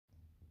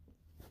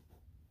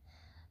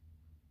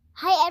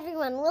Hi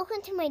everyone, welcome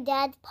to my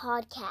dad's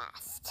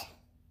podcast.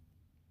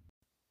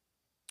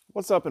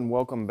 What's up and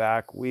welcome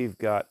back. We've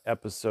got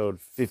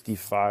episode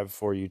 55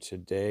 for you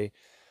today.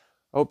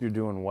 I hope you're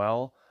doing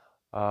well.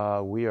 I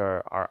am,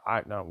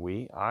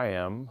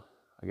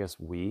 I guess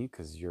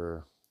because if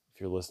you're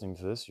listening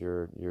to this,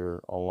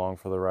 you're along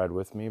for the ride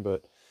with me,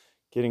 but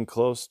getting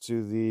close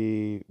to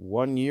the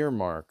 1 year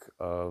mark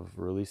of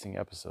releasing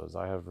episodes.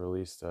 I have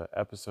released an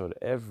episode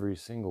every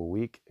single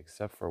week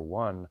except for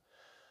one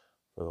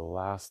for the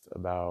last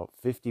about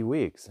 50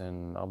 weeks,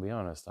 and I'll be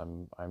honest,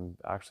 I'm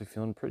actually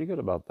feeling pretty good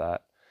about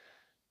that.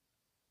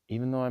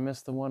 Even though I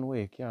missed the 1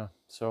 week, yeah.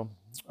 So,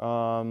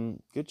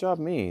 good job,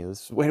 me.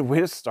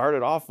 Way to start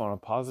it off on a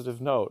positive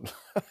note.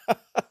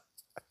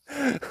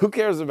 Who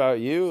cares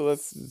about you?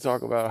 Let's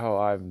talk about how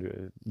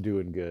I'm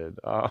doing good.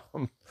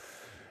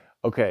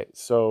 Okay,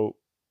 so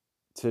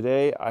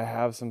today I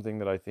have something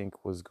that I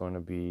think was going to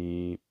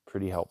be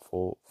pretty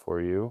helpful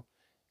for you,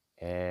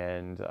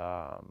 and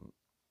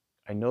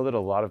I know that a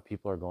lot of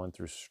people are going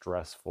through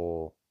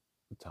stressful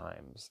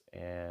times,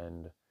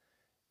 and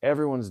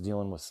everyone's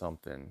dealing with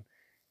something.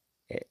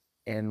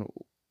 And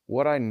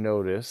what I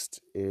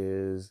noticed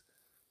is,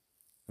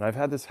 and I've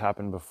had this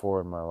happen before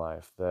in my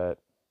life, that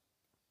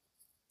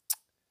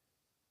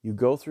you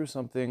go through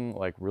something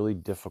like really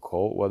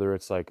difficult, whether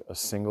it's like a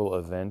single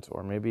event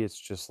or maybe it's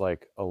just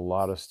like a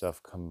lot of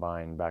stuff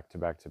combined back to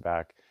back to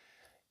back.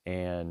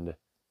 And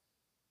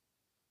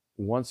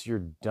once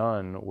you're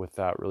done with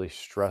that really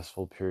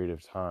stressful period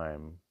of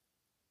time,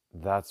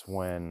 that's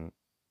when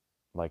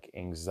like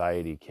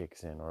anxiety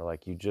kicks in, or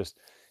like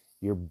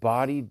your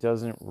body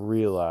doesn't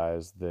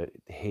realize that,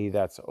 hey,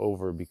 that's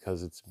over,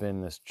 because it's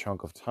been this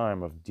chunk of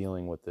time of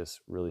dealing with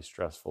this really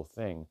stressful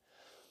thing.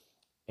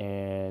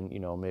 And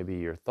maybe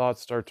your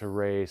thoughts start to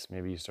race,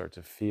 maybe you start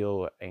to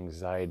feel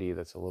anxiety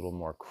that's a little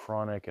more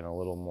chronic and a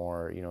little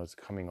more, it's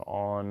coming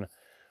on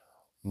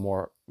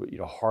more,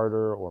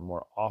 harder or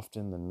more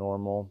often than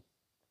normal.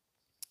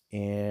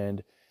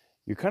 And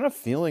you're kind of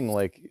feeling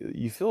like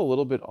you feel a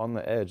little bit on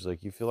the edge,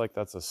 like you feel like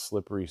that's a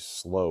slippery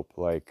slope.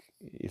 Like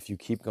if you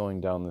keep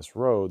going down this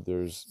road,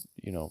 there's,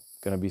 going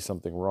to be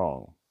something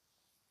wrong.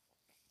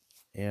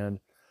 And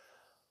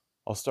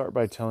I'll start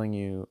by telling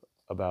you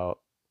about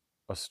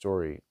a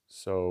story.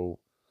 So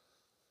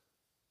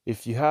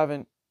if you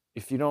haven't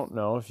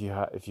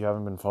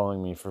been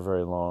following me for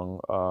very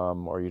long,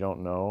 or you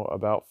don't know,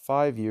 about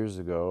 5 years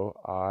ago,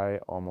 I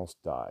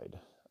almost died.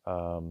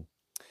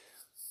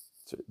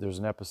 So there's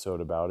an episode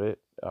about it.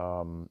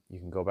 You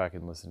can go back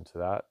and listen to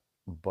that,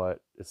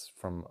 but it's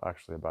from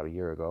actually about a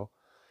year ago.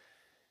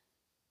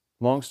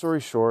 Long story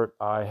short,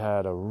 I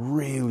had a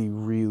really,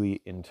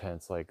 really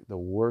intense, like the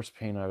worst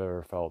pain I've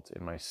ever felt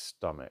in my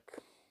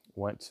stomach.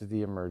 Went to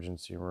the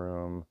emergency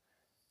room,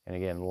 and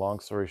again,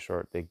 long story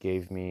short, they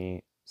gave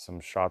me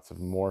some shots of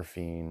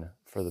morphine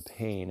for the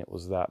pain. It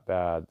was that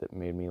bad that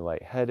made me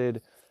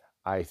lightheaded.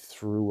 I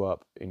threw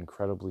up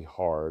incredibly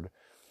hard,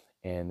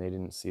 and they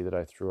didn't see that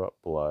I threw up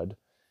blood.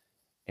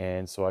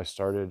 And so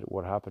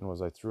what happened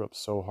was I threw up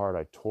so hard,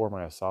 I tore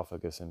my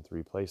esophagus in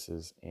 3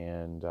 places,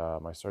 and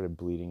I started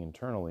bleeding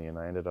internally, and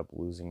I ended up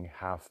losing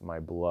half my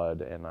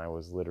blood, and I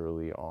was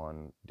literally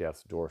on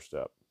death's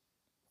doorstep.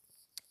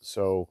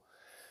 So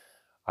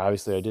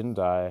obviously I didn't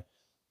die.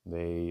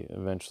 They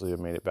eventually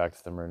made it back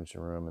to the emergency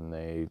room, and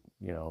they,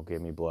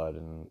 gave me blood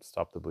and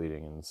stopped the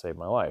bleeding and saved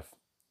my life.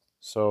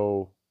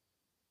 So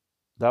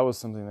that was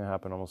something that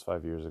happened almost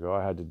 5 years ago.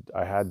 I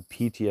had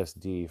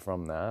PTSD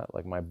from that.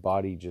 Like my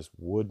body just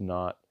would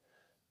not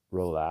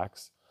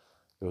relax.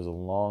 It was a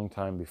long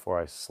time before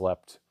I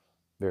slept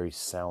very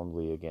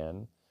soundly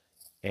again.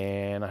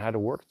 And I had to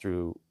work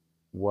through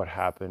what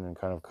happened and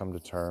kind of come to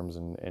terms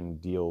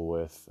and deal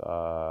with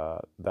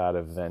that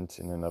event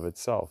in and of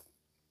itself.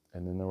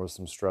 And then there was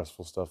some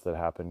stressful stuff that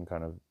happened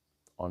kind of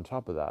on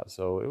top of that.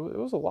 So it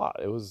was a lot.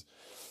 It was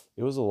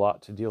a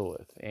lot to deal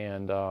with.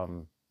 And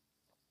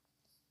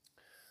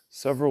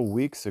several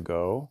weeks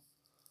ago,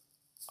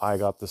 I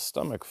got the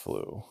stomach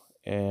flu.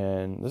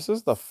 And this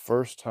is the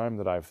first time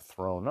that I've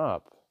thrown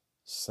up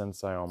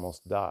since I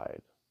almost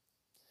died.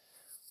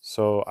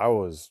 So I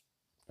was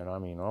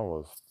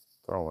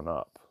throwing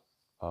up.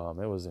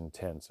 It was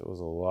intense. It was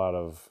a lot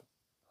of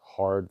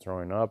hard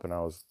throwing up, and I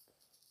was,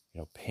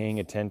 paying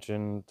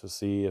attention to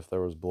see if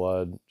there was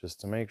blood,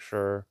 just to make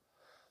sure.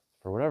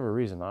 For whatever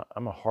reason,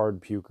 I'm a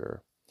hard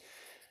puker.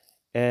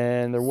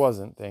 And there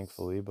wasn't,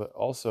 thankfully, but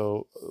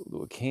also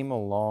what came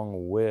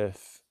along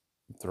with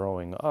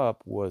throwing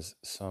up was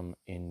some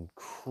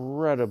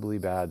incredibly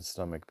bad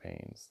stomach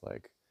pains.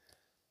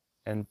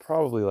 And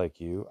probably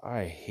like you,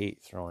 I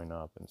hate throwing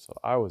up. And so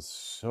I was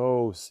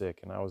so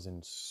sick, and I was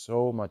in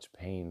so much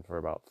pain for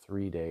about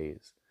 3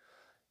 days.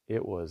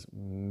 It was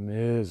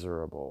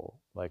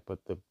miserable.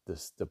 But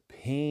the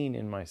pain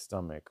in my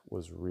stomach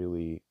was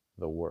really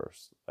the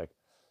worst.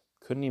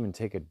 Couldn't even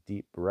take a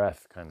deep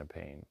breath kind of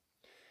pain.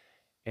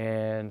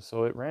 And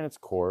so it ran its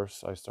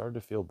course. I started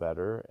to feel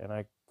better, and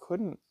I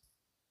couldn't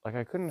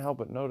help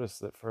but notice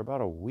that for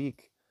about a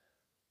week,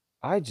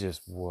 I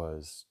just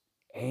was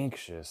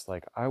anxious.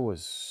 Like I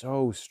was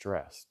so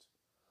stressed.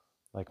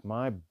 Like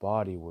my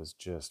body was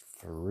just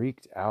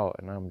freaked out,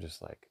 and I'm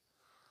just like,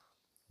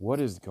 what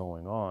is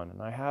going on?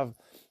 And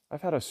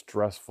I've had a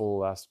stressful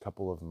last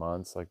couple of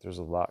months. Like there's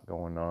a lot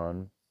going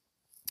on.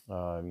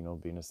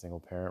 Being a single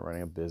parent,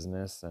 running a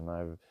business, and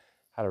I've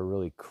had to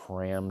really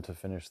cram to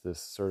finish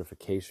this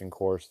certification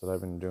course that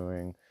I've been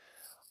doing.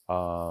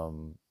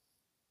 Um,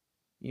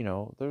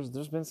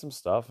 there's been some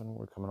stuff, and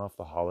we're coming off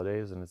the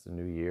holidays, and it's a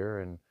new year,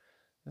 and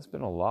it's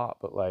been a lot.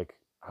 But like,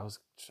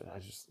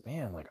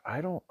 man, like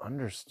I don't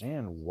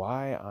understand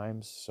why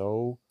I'm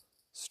so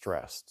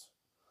stressed.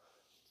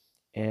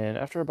 And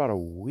after about a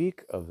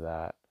week of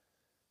that,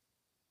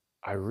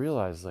 I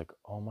realized, like,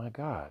 oh my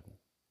God,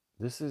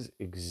 this is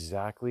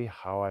exactly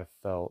how I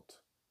felt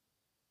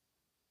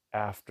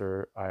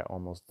after I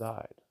almost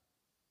died.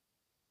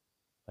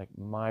 Like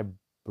my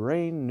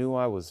brain knew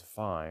I was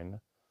fine,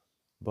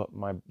 but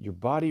your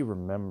body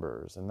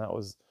remembers, and that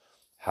was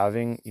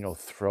having,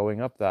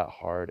 throwing up that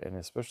hard, and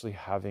especially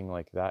having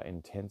like that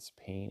intense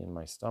pain in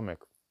my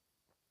stomach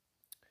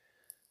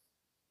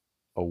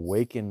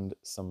awakened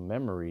some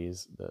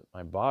memories that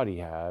my body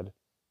had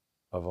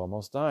of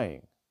almost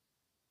dying.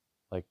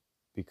 Like,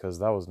 because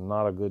that was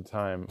not a good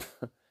time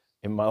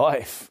in my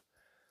life.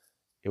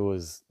 It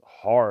was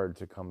hard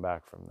to come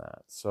back from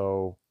that.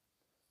 So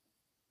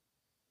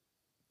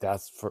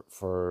that's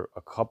for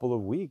a couple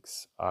of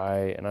weeks.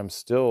 I'm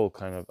still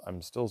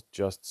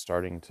just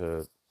starting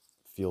to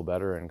feel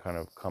better and kind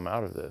of come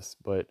out of this.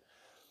 But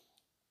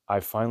I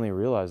finally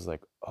realized,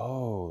 like,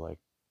 oh, like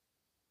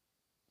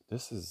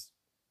this is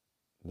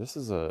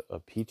a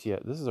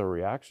PTSD. This is a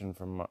reaction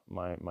from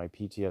my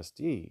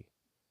PTSD,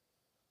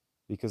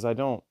 because I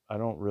don't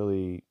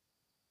really,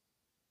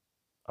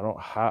 I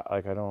don't have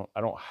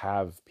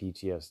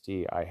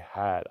PTSD.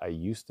 I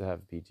used to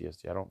have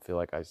PTSD. I don't feel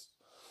like I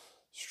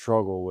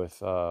struggle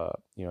with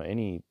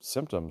any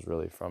symptoms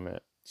really from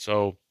it.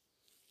 So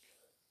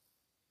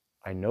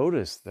I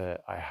noticed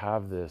that I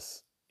have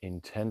this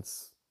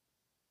intense,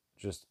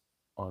 just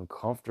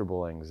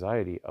uncomfortable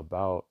anxiety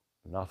about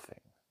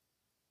nothing.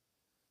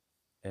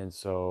 And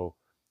so,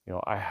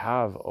 I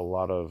have a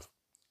lot of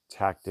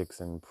tactics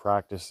and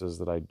practices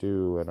that I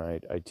do, and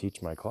I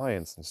teach my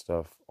clients and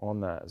stuff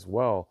on that as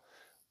well.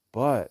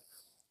 But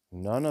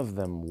none of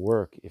them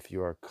work if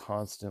you are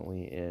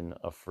constantly in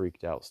a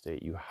freaked out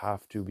state. You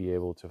have to be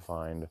able to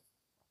find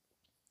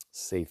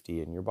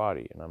safety in your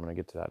body. And I'm going to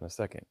get to that in a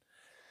second.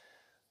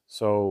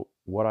 So,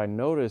 what I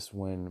noticed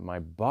when my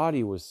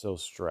body was so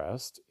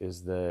stressed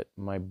is that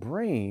my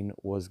brain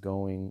was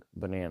going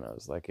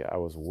bananas. Like I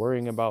was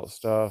worrying about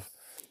stuff.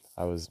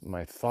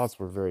 My thoughts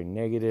were very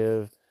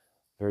negative,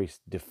 very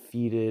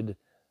defeated,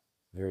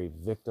 very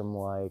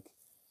victim-like.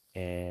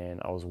 And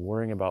I was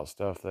worrying about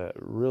stuff that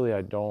really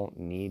I don't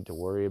need to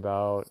worry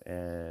about.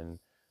 And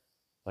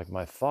like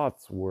my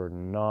thoughts were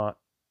not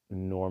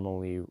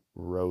normally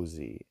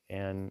rosy.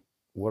 And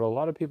what a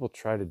lot of people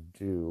try to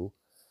do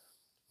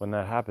when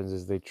that happens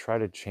is they try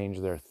to change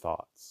their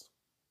thoughts.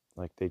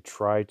 Like they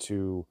try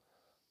to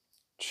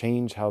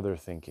change how they're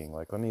thinking.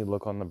 Like, let me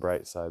look on the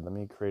bright side. Let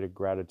me create a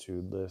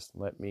gratitude list.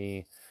 Let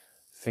me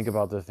think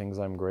about the things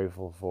I'm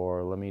grateful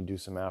for. Let me do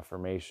some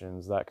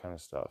affirmations, that kind of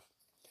stuff.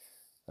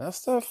 That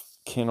stuff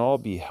can all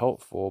be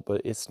helpful,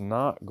 but you're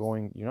not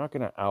going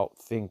to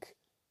outthink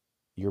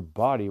your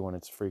body when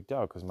it's freaked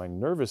out, because my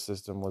nervous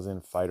system was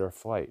in fight or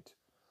flight.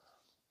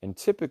 And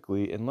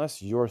typically,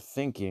 unless your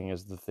thinking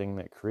is the thing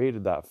that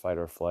created that fight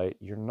or flight,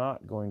 you're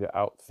not going to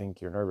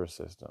outthink your nervous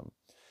system.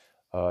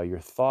 Your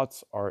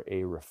thoughts are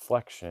a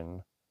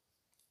reflection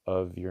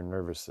of your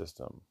nervous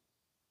system.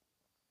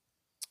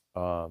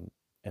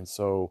 And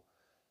so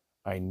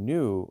I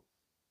knew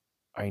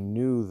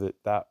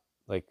that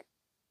like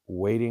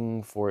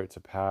waiting for it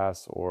to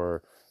pass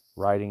or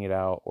writing it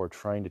out or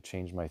trying to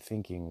change my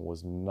thinking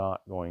was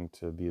not going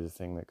to be the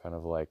thing that kind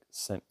of like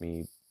sent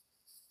me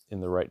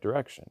in the right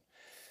direction.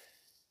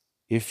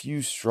 If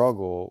you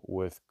struggle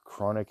with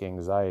chronic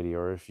anxiety,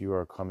 or if you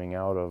are coming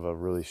out of a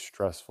really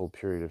stressful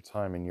period of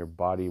time and your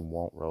body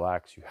won't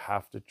relax, you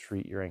have to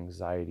treat your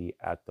anxiety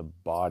at the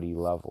body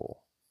level.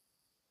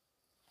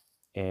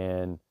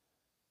 And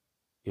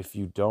if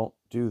you don't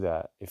do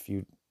that,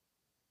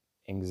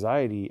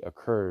 anxiety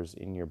occurs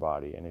in your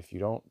body, and if you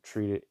don't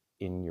treat it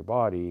in your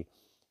body,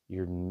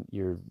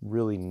 you're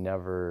really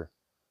never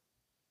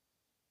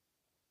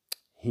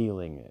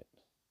healing it.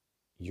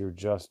 You're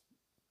just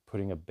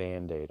putting a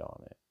band-aid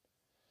on it.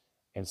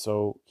 And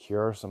so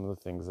here are some of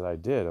the things that I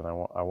did, and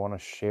I want to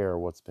share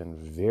what's been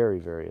very,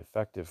 very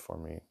effective for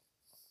me,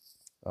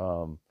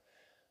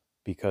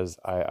 because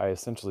I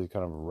essentially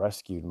kind of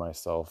rescued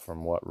myself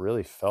from what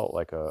really felt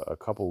like a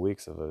couple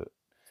weeks of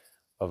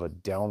a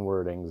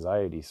downward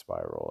anxiety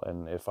spiral.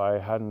 And if I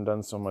hadn't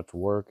done so much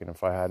work, and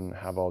if I hadn't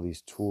have all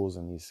these tools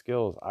and these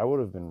skills, I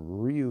would have been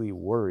really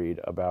worried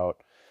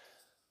about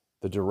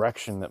the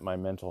direction that my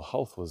mental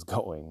health was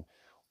going.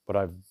 But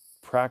I've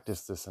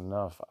practiced this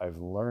enough. I've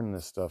learned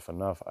this stuff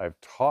enough. I've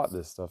taught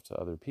this stuff to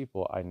other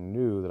people. I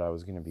knew that I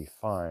was going to be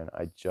fine.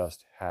 I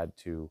just had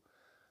to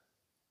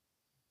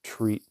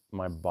treat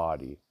my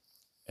body.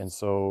 And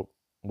so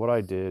what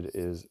I did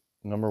is,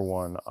 number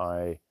one,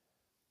 I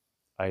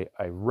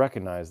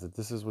recognize that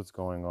this is what's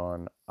going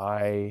on.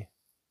 I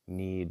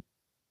need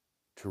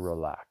to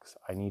relax.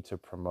 I need to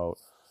promote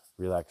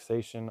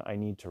relaxation. I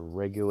need to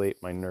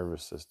regulate my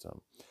nervous system.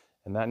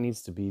 And that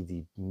needs to be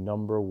the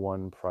number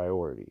one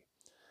priority.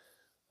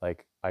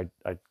 Like I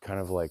kind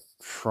of like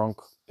shrunk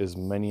as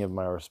many of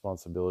my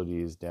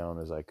responsibilities down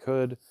as I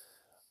could.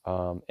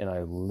 And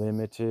I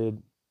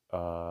limited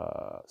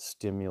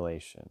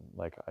stimulation.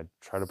 Like I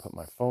try to put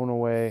my phone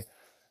away.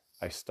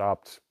 I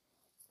stopped,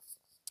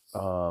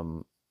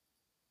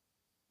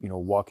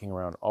 walking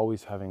around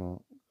always having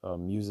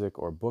music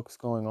or books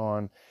going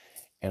on.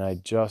 And I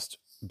just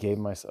gave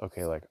myself,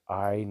 okay, like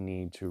I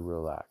need to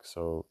relax.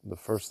 So the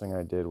first thing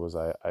I did was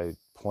I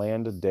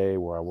planned a day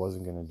where I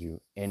wasn't going to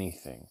do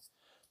anything.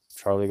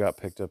 Charlie got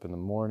picked up in the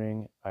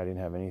morning. I didn't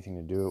have anything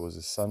to do. It was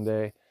a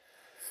Sunday.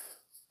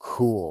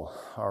 Cool.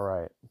 All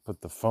right.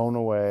 Put the phone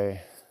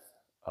away.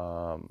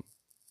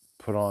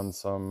 Put on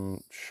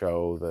some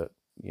show that,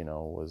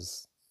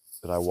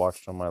 that I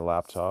watched on my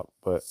laptop,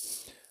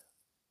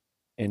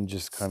 and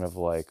just kind of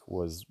like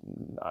was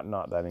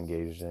not that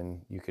engaged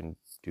in. You can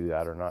do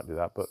that or not do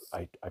that, but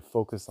I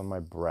focused on my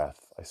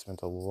breath. I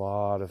spent a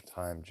lot of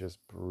time just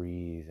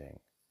breathing.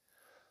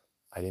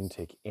 I didn't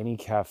take any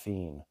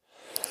caffeine.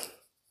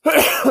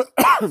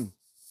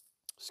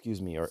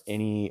 Excuse me, or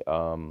any,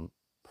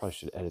 probably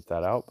should edit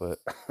that out, but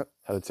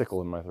had a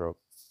tickle in my throat.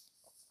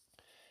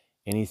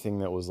 Anything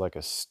that was like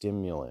a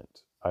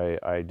stimulant.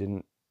 I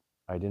didn't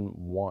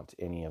want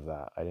any of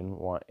that. I didn't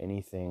want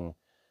anything.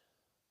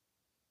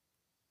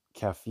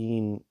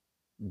 Caffeine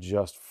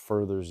just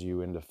furthers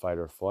you into fight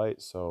or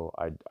flight, so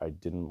I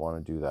didn't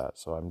want to do that.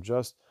 So I'm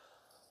just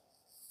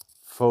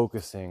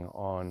focusing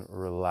on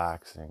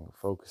relaxing,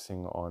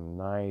 focusing on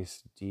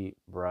nice deep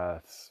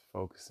breaths,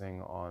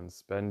 focusing on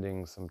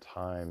spending some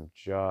time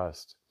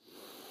just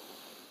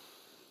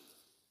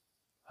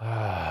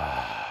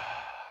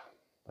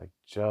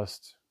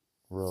just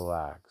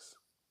relax.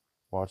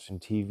 Watching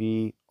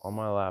TV on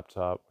my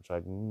laptop, which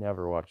I'd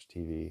never watch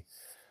TV.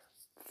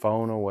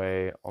 Phone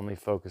away, only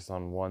focus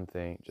on one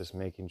thing, just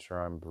making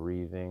sure I'm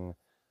breathing,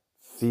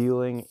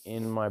 feeling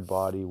in my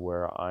body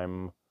where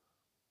I'm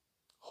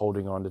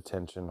holding on to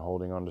tension,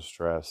 holding on to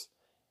stress,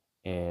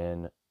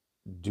 and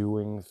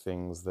doing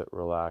things that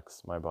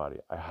relax my body.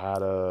 I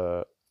had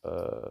a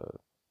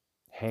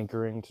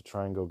hankering to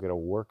try and go get a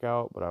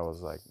workout, but I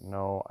was like,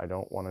 no, I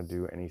don't want to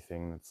do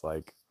anything that's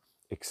like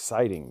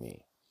exciting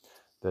me,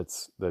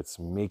 that's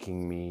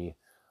making me,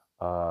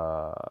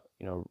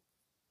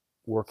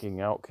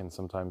 working out can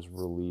sometimes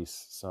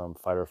release some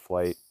fight or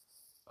flight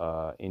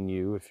in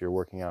you if you're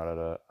working out at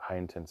a high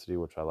intensity,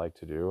 which I like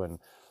to do. And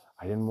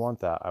I didn't want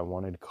that. I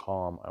wanted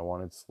calm. I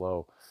wanted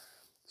slow.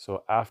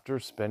 So after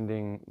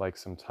spending like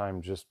some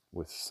time just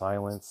with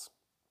silence,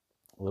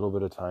 a little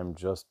bit of time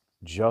just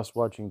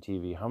watching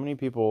TV. How many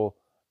people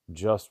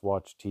just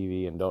watch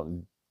TV and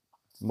don't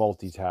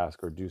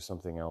multitask or do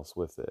something else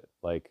with it?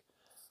 Like,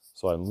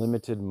 so I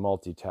limited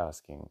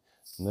multitasking,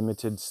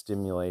 limited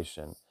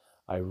stimulation.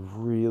 I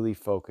really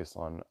focused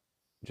on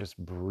just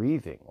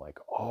breathing like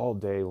all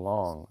day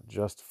long,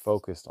 just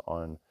focused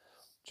on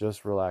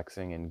just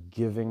relaxing and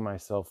giving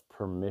myself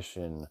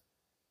permission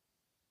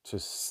to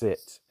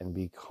sit and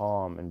be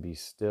calm and be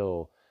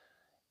still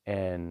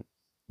and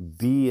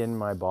be in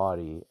my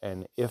body.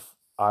 And if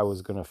I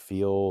was going to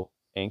feel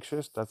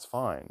anxious, that's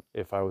fine.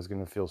 If I was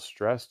going to feel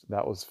stressed,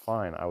 that was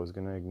fine. I was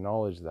going to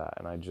acknowledge that.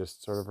 And I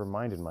just sort of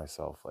reminded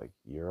myself, like,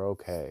 you're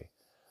okay.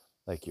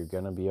 Like, you're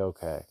going to be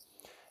okay.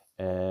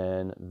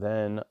 And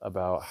then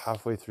about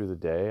halfway through the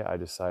day, I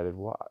decided,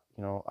 well,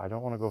 I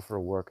don't want to go for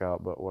a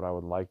workout, but what I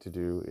would like to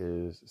do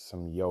is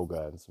some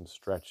yoga and some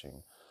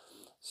stretching.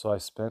 So I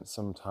spent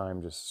some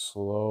time just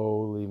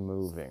slowly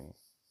moving,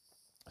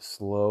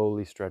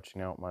 slowly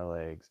stretching out my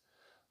legs,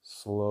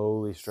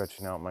 slowly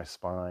stretching out my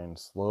spine,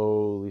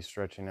 slowly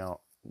stretching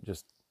out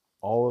just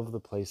all of the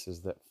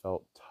places that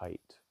felt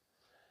tight.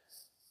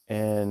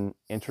 And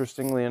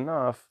interestingly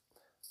enough,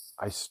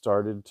 I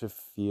started to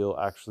feel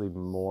actually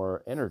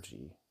more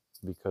energy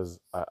because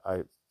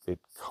it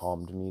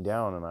calmed me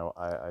down, and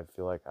I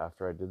feel like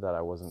after I did that,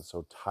 I wasn't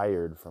so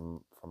tired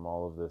from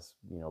all of this,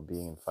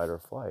 being in fight or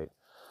flight.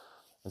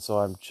 And so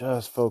I'm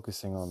just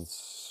focusing on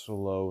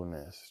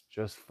slowness,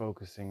 just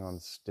focusing on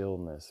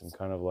stillness, and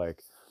kind of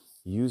like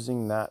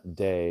using that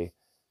day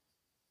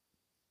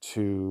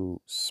to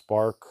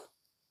spark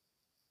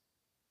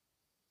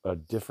a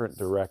different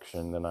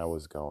direction than I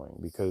was going,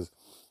 because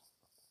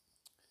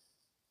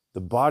the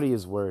body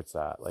is where it's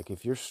at. Like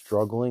if you're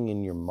struggling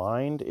in your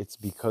mind, it's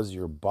because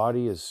your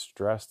body is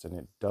stressed and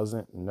it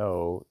doesn't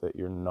know that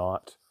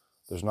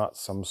there's not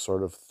some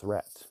sort of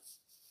threat.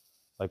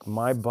 Like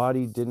my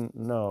body didn't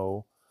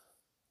know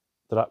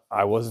that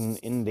I wasn't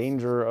in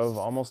danger of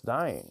almost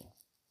dying.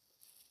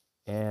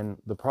 And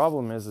the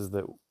problem is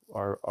that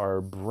our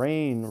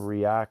brain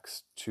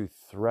reacts to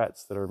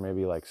threats that are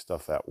maybe like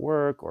stuff at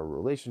work or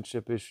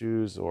relationship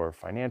issues or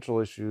financial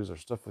issues or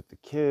stuff with the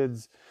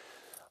kids.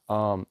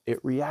 it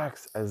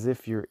reacts as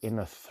if you're in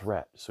a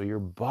threat. So your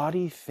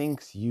body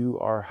thinks you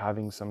are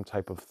having some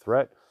type of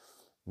threat.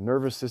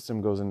 Nervous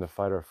system goes into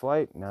fight or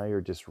flight. Now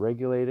you're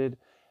dysregulated.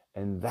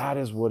 And that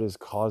is what is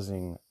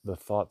causing the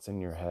thoughts in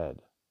your head.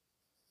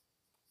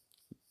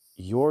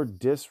 Your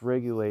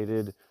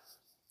dysregulated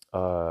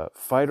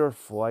fight or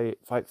flight,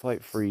 fight,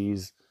 flight,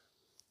 freeze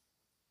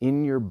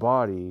in your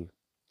body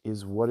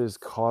is what is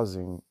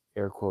causing,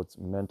 air quotes,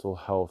 mental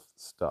health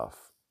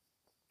stuff.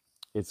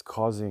 It's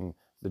causing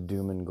the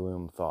doom and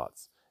gloom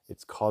thoughts.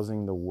 It's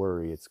causing the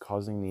worry. It's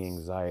causing the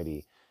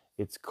anxiety.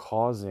 It's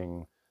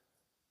causing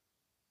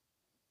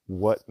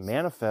what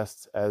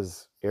manifests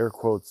as, air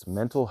quotes,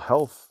 mental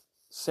health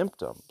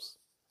symptoms.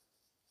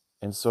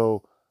 And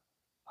so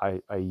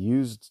I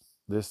used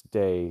this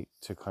day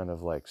to kind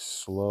of like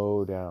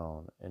slow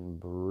down and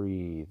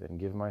breathe and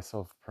give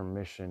myself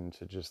permission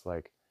to just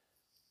like,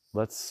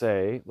 let's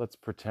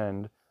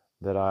pretend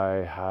that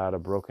I had a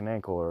broken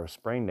ankle or a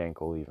sprained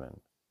ankle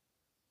even.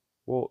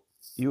 Well,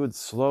 you would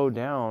slow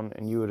down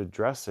and you would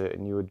address it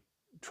and you would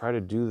try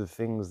to do the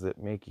things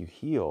that make you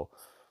heal.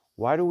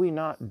 Why do we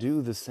not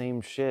do the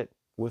same shit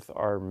with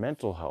our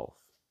mental health?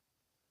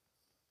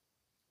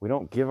 We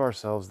don't give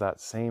ourselves that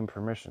same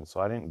permission. So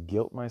I didn't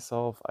guilt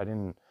myself. I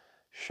didn't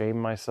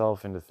shame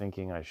myself into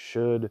thinking I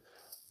should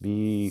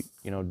be,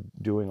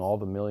 doing all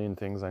the million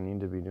things I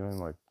need to be doing,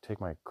 like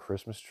take my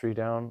Christmas tree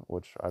down,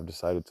 which I've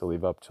decided to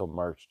leave up till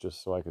March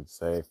just so I could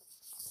say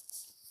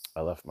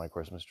I left my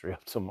Christmas tree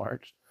up till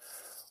March.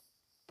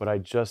 But I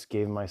just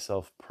gave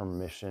myself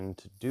permission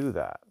to do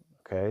that.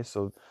 Okay,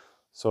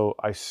 so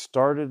I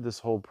started this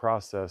whole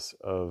process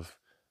of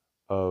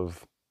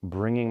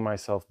bringing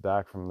myself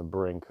back from the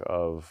brink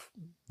of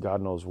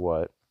God knows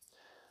what,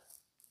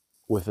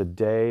 with a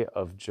day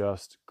of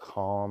just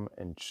calm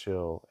and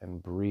chill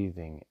and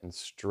breathing and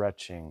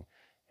stretching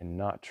and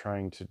not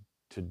trying to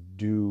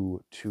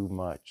do too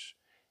much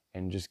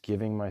and just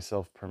giving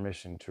myself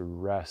permission to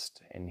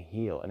rest and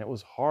heal. And it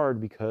was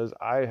hard because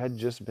I had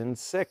just been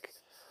sick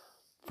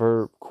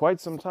for quite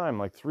some time,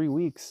 like 3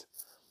 weeks,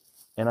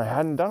 and I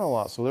hadn't done a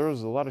lot. So there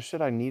was a lot of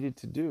shit I needed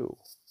to do,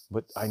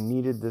 but I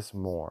needed this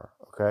more.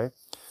 Okay.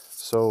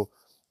 So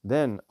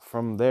then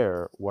from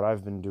there, what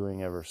I've been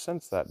doing ever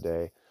since that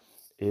day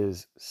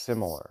is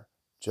similar,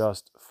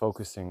 just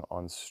focusing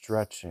on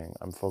stretching.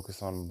 I'm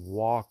focused on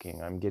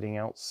walking. I'm getting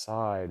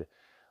outside.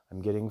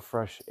 I'm getting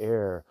fresh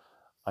air.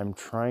 I'm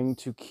trying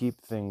to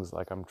keep things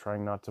like I'm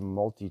trying not to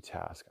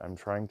multitask. I'm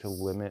trying to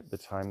limit the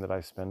time that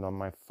I spend on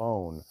my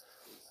phone.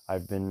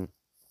 I've been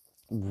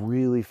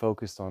really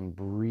focused on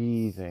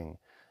breathing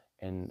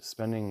and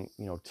spending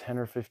 10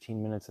 or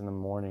 15 minutes in the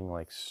morning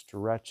like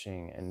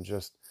stretching and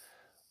just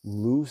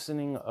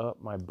loosening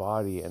up my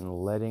body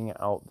and letting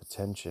out the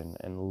tension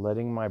and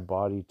letting my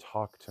body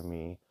talk to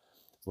me,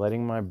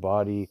 letting my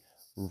body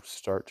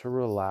start to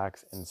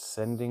relax and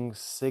sending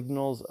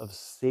signals of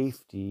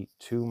safety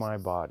to my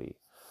body.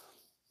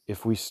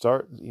 If we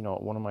start,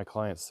 one of my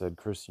clients said,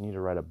 Chris, you need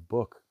to write a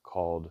book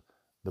called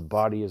The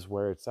Body is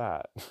Where It's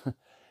At.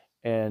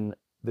 And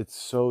that's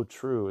so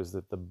true, is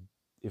that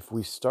if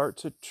we start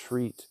to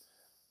treat,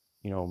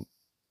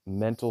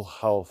 mental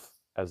health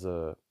as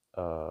a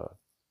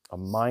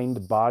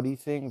mind-body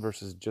thing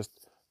versus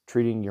just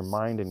treating your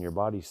mind and your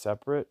body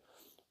separate,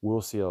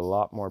 we'll see a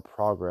lot more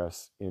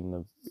progress in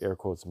the, air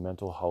quotes,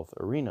 mental health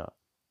arena.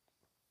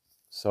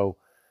 So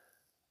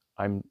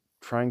I'm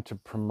trying to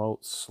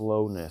promote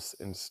slowness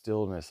and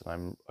stillness, and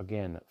I'm,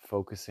 again,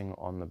 focusing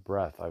on the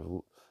breath.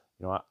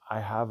 I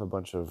have a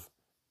bunch of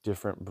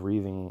different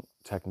breathing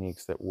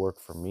techniques that work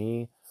for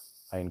me.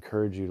 I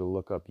encourage you to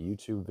look up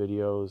YouTube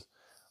videos.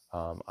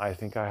 I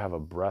think I have a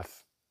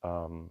breath,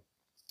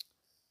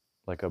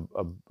 like a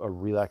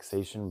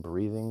relaxation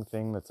breathing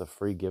thing that's a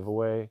free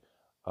giveaway.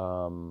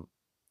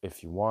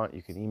 If you want,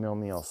 you can email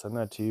me, I'll send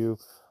that to you.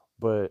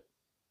 But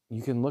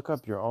you can look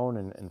up your own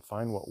and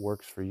find what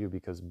works for you,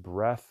 because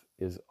breath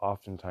is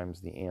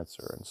oftentimes the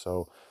answer. And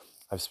so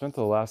I've spent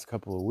the last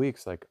couple of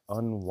weeks like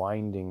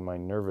unwinding my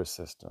nervous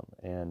system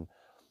and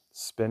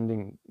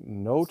spending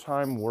no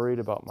time worried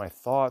about my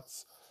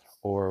thoughts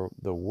or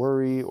the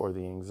worry or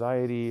the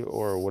anxiety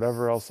or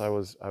whatever else I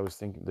was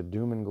thinking, the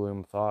doom and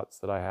gloom thoughts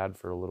that I had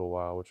for a little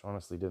while, which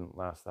honestly didn't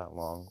last that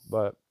long.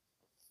 But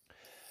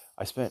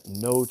I spent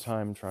no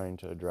time trying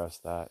to address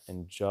that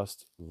and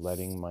just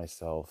letting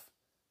myself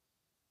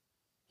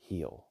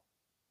heal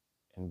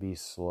and be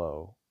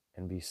slow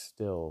and be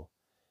still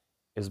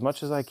as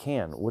much as I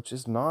can, which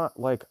is not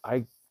like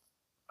I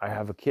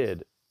have a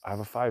kid. I have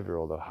a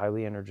 5-year-old, a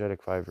highly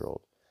energetic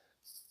 5-year-old.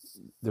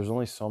 There's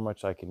only so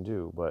much I can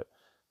do, but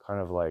kind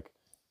of like,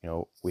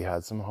 we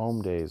had some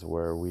home days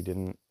where we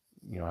didn't,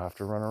 have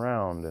to run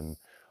around, and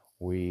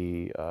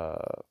we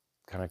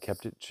kind of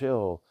kept it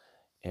chill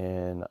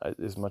and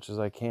as much as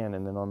I can.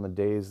 And then on the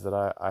days that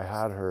I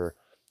had her,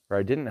 or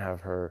I didn't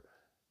have her,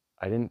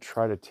 I didn't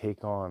try to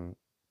take on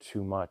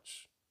too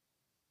much.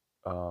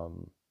 I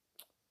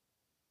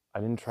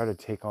didn't try to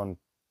take on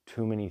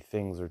too many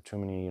things or too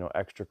many,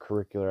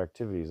 extracurricular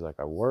activities. Like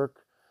I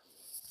work,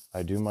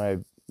 I do my,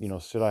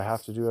 shit I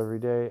have to do every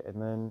day,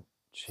 and then,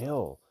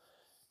 chill.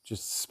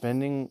 Just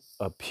spending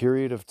a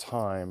period of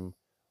time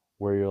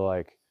where you're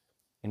like,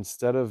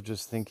 instead of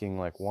just thinking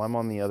like, well, I'm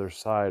on the other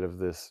side of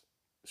this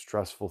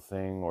stressful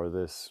thing or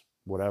this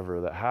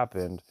whatever that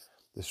happened,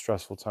 this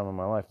stressful time of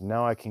my life,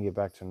 now I can get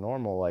back to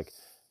normal. Like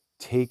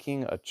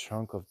taking a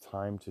chunk of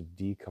time to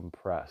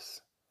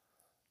decompress,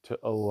 to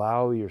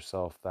allow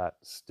yourself that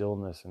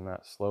stillness and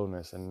that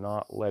slowness, and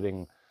not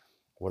letting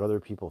what other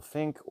people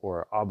think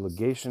or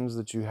obligations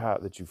that you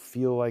have, that you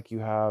feel like you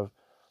have,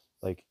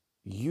 like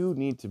you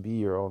need to be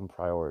your own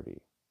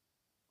priority.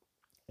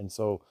 And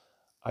so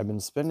I've been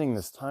spending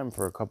this time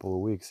for a couple of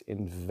weeks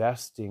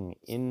investing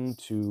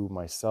into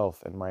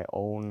myself and my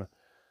own,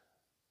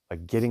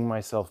 like getting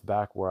myself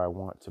back where I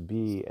want to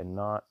be, and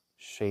not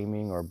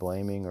shaming or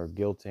blaming or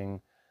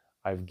guilting.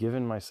 I've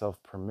given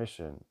myself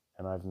permission,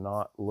 and I've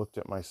not looked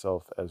at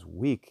myself as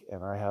weak,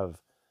 and I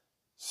have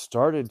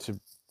started to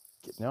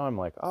now I'm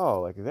like,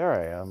 oh, like there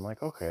I am,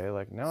 like, okay,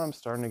 like now I'm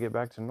starting to get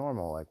back to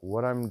normal, like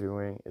what I'm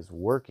doing is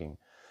working.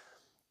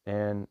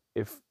 And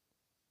if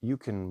you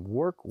can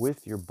work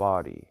with your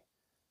body,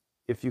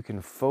 if you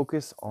can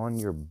focus on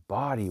your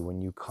body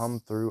when you come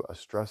through a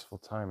stressful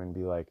time and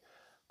be like,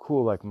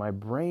 cool, like my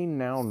brain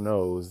now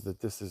knows that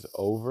this is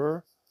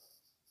over,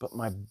 but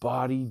my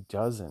body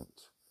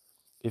doesn't.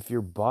 If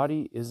your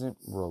body isn't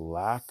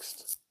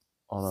relaxed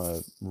on a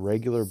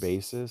regular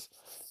basis,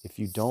 if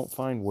you don't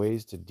find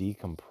ways to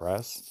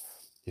decompress,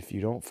 if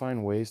you don't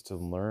find ways to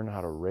learn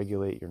how to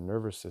regulate your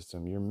nervous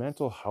system, your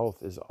mental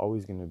health is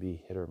always going to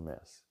be hit or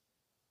miss.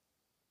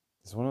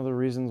 It's one of the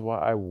reasons why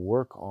I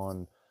work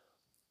on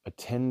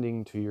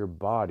attending to your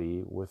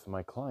body with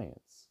my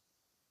clients.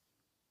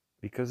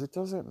 Because it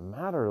doesn't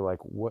matter like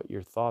what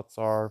your thoughts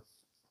are,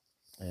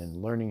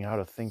 and learning how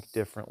to think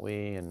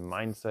differently and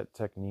mindset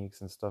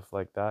techniques and stuff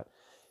like that.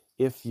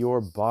 If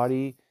your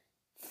body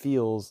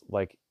feels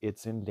like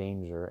it's in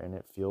danger and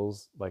it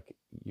feels like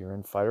you're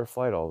in fight or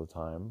flight all the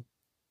time,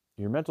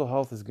 your mental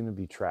health is going to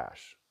be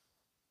trash.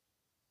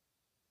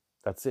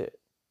 That's it.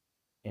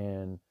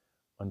 And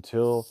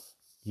until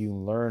you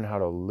learn how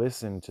to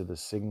listen to the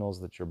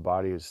signals that your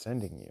body is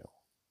sending you,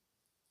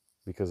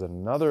 because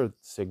another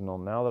signal,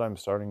 now that I'm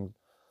starting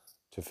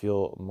to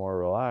feel more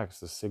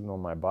relaxed, the signal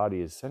my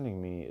body is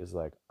sending me is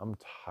like, I'm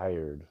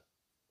tired.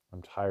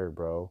 I'm tired,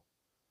 bro.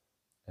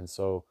 And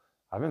so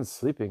I've been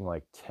sleeping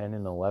like 10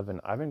 and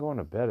 11. I've been going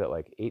to bed at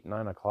like 8,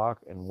 9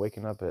 o'clock and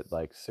waking up at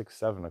like 6,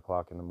 7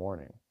 o'clock in the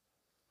morning.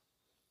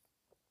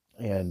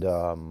 And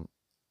I'm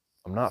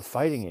not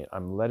fighting it.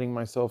 I'm letting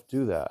myself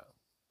do that.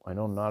 I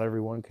know not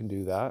everyone can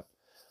do that.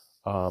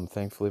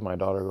 Thankfully, my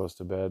daughter goes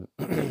to bed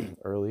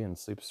early and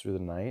sleeps through the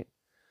night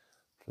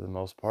for the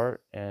most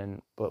part.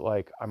 But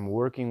like, I'm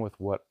working with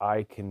what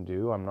I can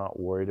do. I'm not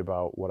worried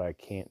about what I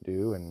can't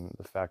do, and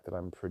the fact that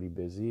I'm pretty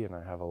busy and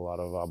I have a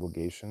lot of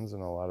obligations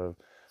and a lot of,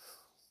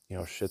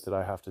 shit that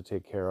I have to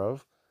take care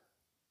of.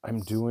 I'm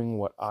doing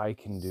what I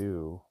can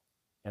do,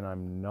 and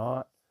I'm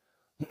not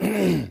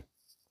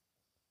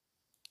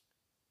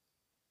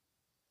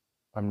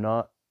I'm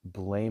not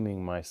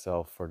blaming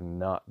myself for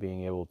not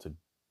being able to,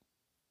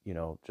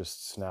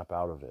 just snap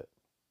out of it.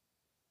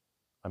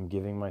 I'm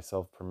giving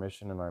myself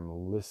permission, and I'm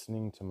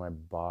listening to my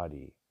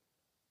body.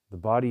 The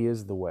body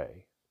is the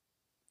way.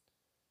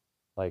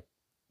 Like,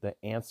 the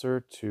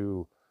answer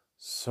to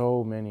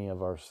so many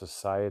of our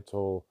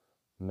societal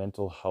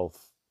mental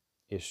health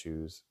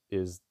issues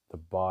is the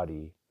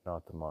body,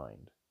 not the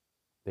mind.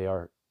 They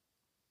are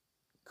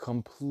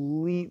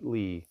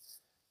completely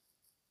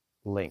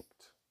linked.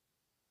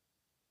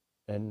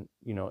 And,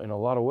 in a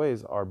lot of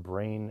ways, our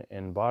brain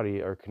and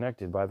body are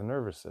connected by the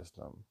nervous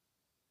system.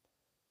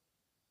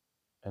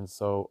 And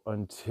so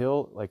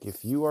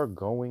if you are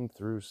going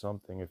through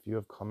something, if you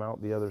have come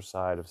out the other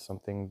side of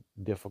something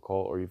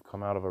difficult, or you've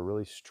come out of a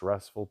really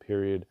stressful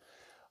period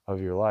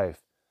of your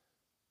life,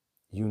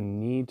 you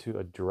need to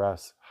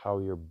address how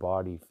your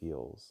body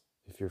feels.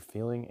 If you're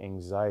feeling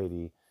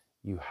anxiety,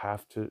 you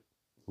have to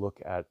look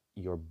at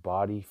your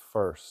body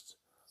first,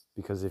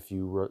 because if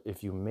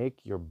you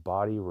make your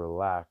body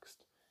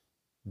relaxed,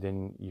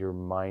 then your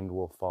mind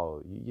will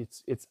follow.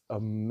 It's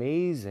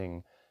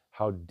amazing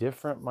how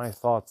different my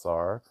thoughts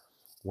are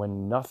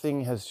when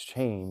nothing has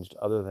changed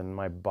other than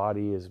my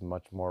body is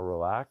much more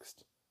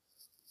relaxed.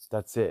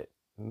 That's it.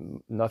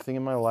 Nothing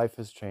in my life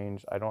has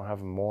changed. I don't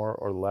have more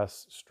or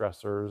less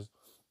stressors.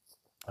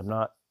 I'm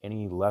not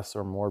any less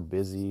or more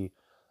busy.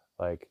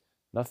 Like,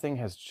 nothing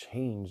has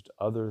changed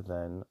other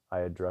than I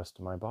addressed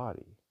my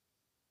body.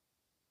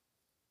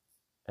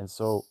 And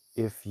so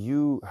if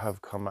you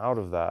have come out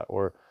of that,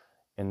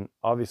 and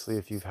obviously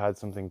if you've had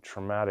something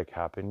traumatic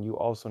happen, you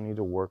also need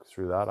to work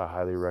through that. I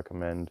highly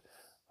recommend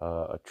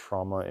a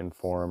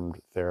trauma-informed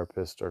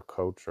therapist or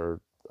coach or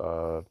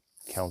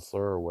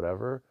counselor or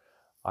whatever.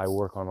 I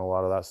work on a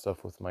lot of that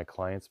stuff with my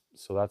clients,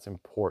 so that's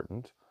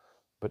important.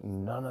 But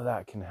none of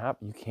that can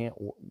happen. You can't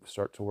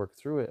start to work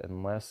through it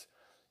unless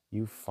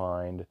you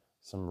find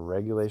some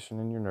regulation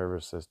in your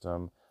nervous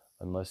system,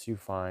 unless you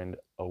find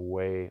a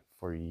way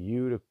for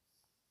you to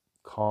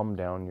calm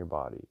down your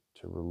body,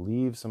 to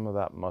relieve some of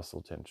that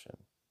muscle tension.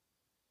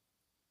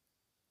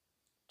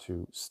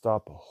 to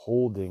stop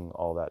holding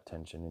all that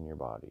tension in your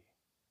body.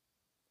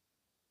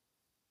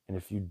 And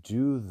if you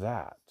do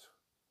that,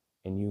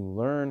 and you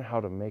learn how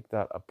to make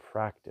that a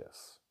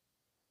practice,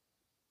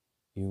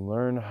 you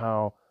learn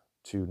how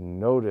to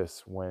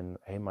notice when,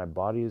 hey, my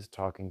body is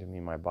talking to me,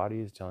 my body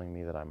is telling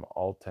me that I'm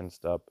all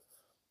tensed up,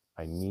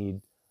 I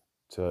need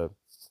to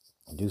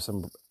do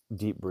some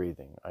deep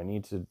breathing, I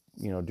need to,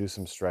 do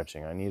some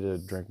stretching, I need to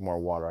drink more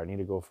water, I need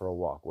to go for a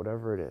walk,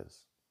 whatever it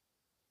is.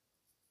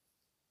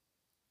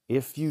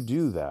 If you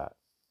do that,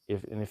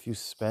 if you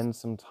spend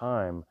some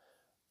time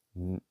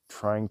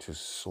trying to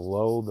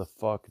slow the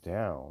fuck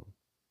down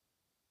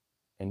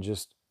and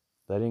just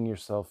letting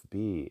yourself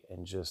be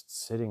and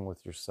just sitting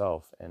with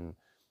yourself and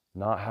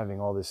not having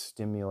all this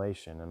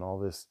stimulation and all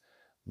this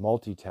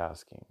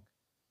multitasking,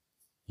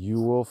 you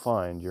will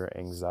find your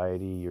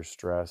anxiety, your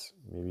stress,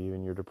 maybe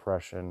even your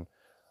depression,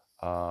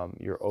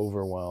 your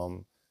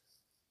overwhelm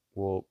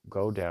will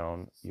go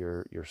down,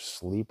 your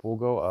sleep will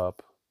go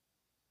up,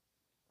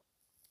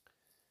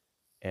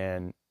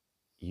 and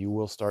you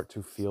will start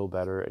to feel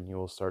better, and you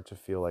will start to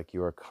feel like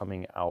you are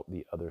coming out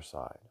the other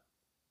side.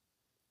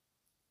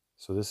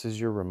 So this is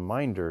your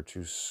reminder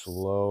to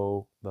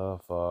slow the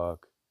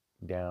fuck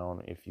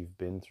down if you've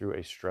been through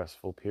a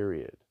stressful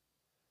period.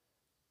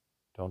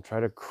 Don't try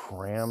to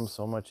cram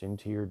so much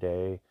into your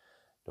day.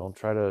 Don't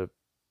try to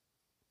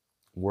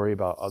worry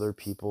about other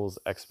people's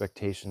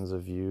expectations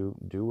of you.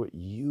 Do what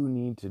you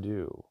need to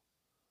do.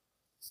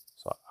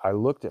 So I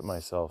looked at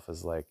myself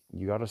as like,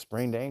 you got a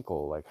sprained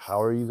ankle. Like,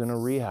 how are you going to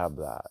rehab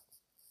that?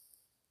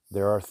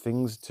 There are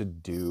things to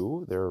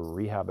do. There are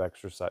rehab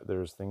exercise.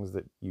 There's things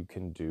that you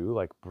can do,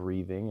 like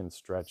breathing and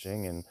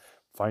stretching and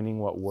finding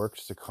what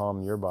works to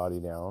calm your body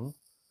down.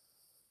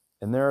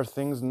 And there are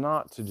things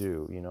not to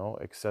do,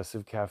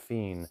 excessive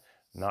caffeine,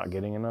 not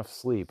getting enough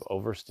sleep,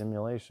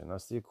 overstimulation.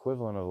 That's the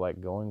equivalent of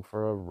like going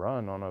for a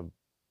run on a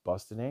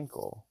busted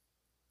ankle.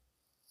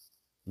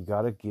 You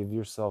got to give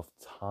yourself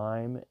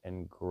time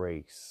and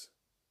grace.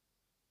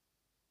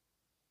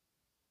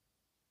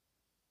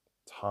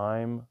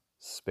 Time,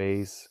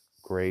 space,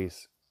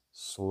 grace,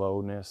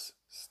 slowness,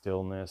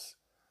 stillness,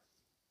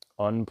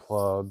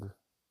 unplug.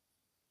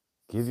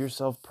 Give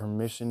yourself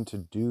permission to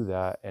do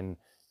that, and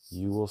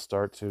you will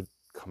start to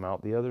come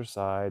out the other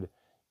side.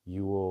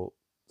 You will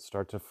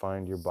start to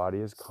find your body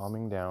is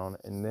calming down,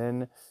 and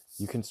then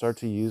you can start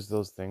to use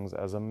those things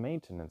as a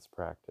maintenance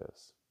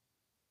practice.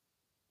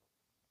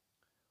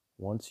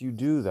 Once you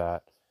do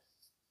that,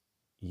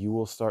 you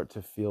will start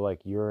to feel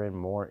like you're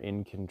more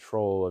in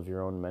control of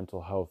your own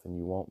mental health, and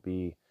you won't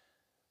be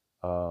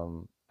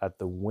at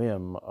the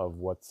whim of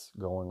what's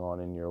going on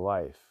in your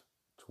life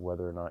to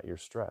whether or not you're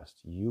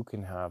stressed. You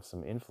can have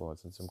some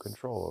influence and some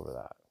control over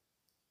that.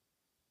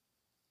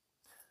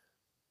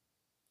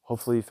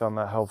 Hopefully you found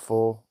that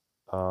helpful.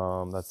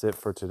 That's it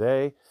for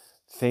today.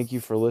 Thank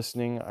you for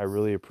listening. I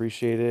really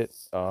appreciate it.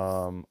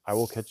 I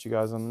will catch you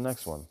guys on the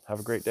next one. Have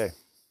a great day.